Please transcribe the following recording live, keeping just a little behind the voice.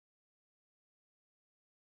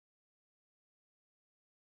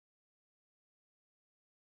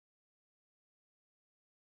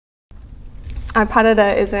Our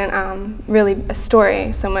parada isn't really a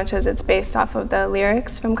story so much as it's based off of the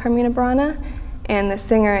lyrics from Carmina Burana, and the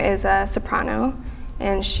singer is a soprano,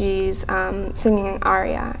 and she's singing an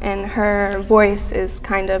aria, and her voice is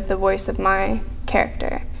kind of the voice of my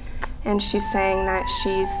character, and she's saying that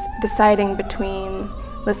she's deciding between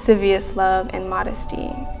lascivious love and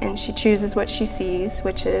modesty, and she chooses what she sees,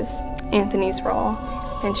 which is Anthony's role,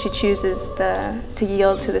 and she chooses to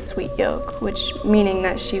yield to the sweet yoke, which meaning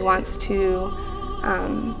that she wants to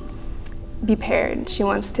be paired. She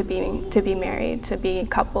wants to be married, to be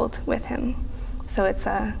coupled with him. So it's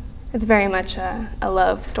very much a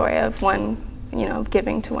love story of one, of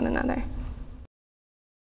giving to one another.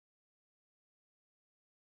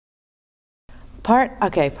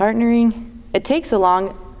 Partnering. It takes a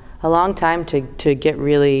long time to get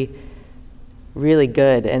really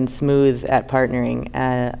good and smooth at partnering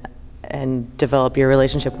and develop your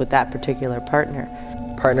relationship with that particular partner.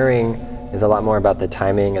 Partnering is a lot more about the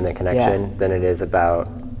timing and the connection than it is about,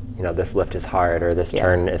 this lift is hard or this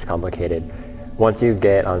turn is complicated. Once you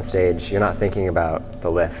get on stage, you're not thinking about the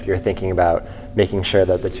lift. You're thinking about making sure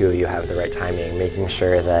that the two of you have the right timing, making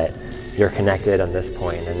sure that you're connected on this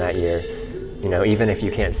point and that you're, even if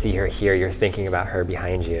you can't see her here, you're thinking about her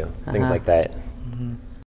behind you, things like that. Mm-hmm.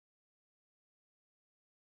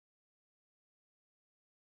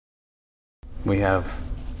 We have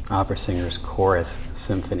opera singers, chorus,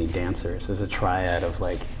 symphony, dancers. There's a triad of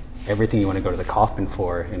like everything you want to go to the coffin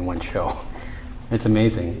for in one show. It's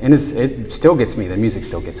amazing, and it still gets me. The music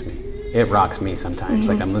still gets me. It rocks me sometimes.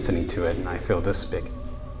 Like I'm listening to it and I feel this big,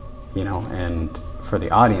 and for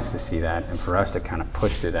the audience to see that and for us to kind of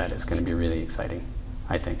push through that is going to be really exciting,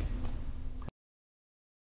 I think.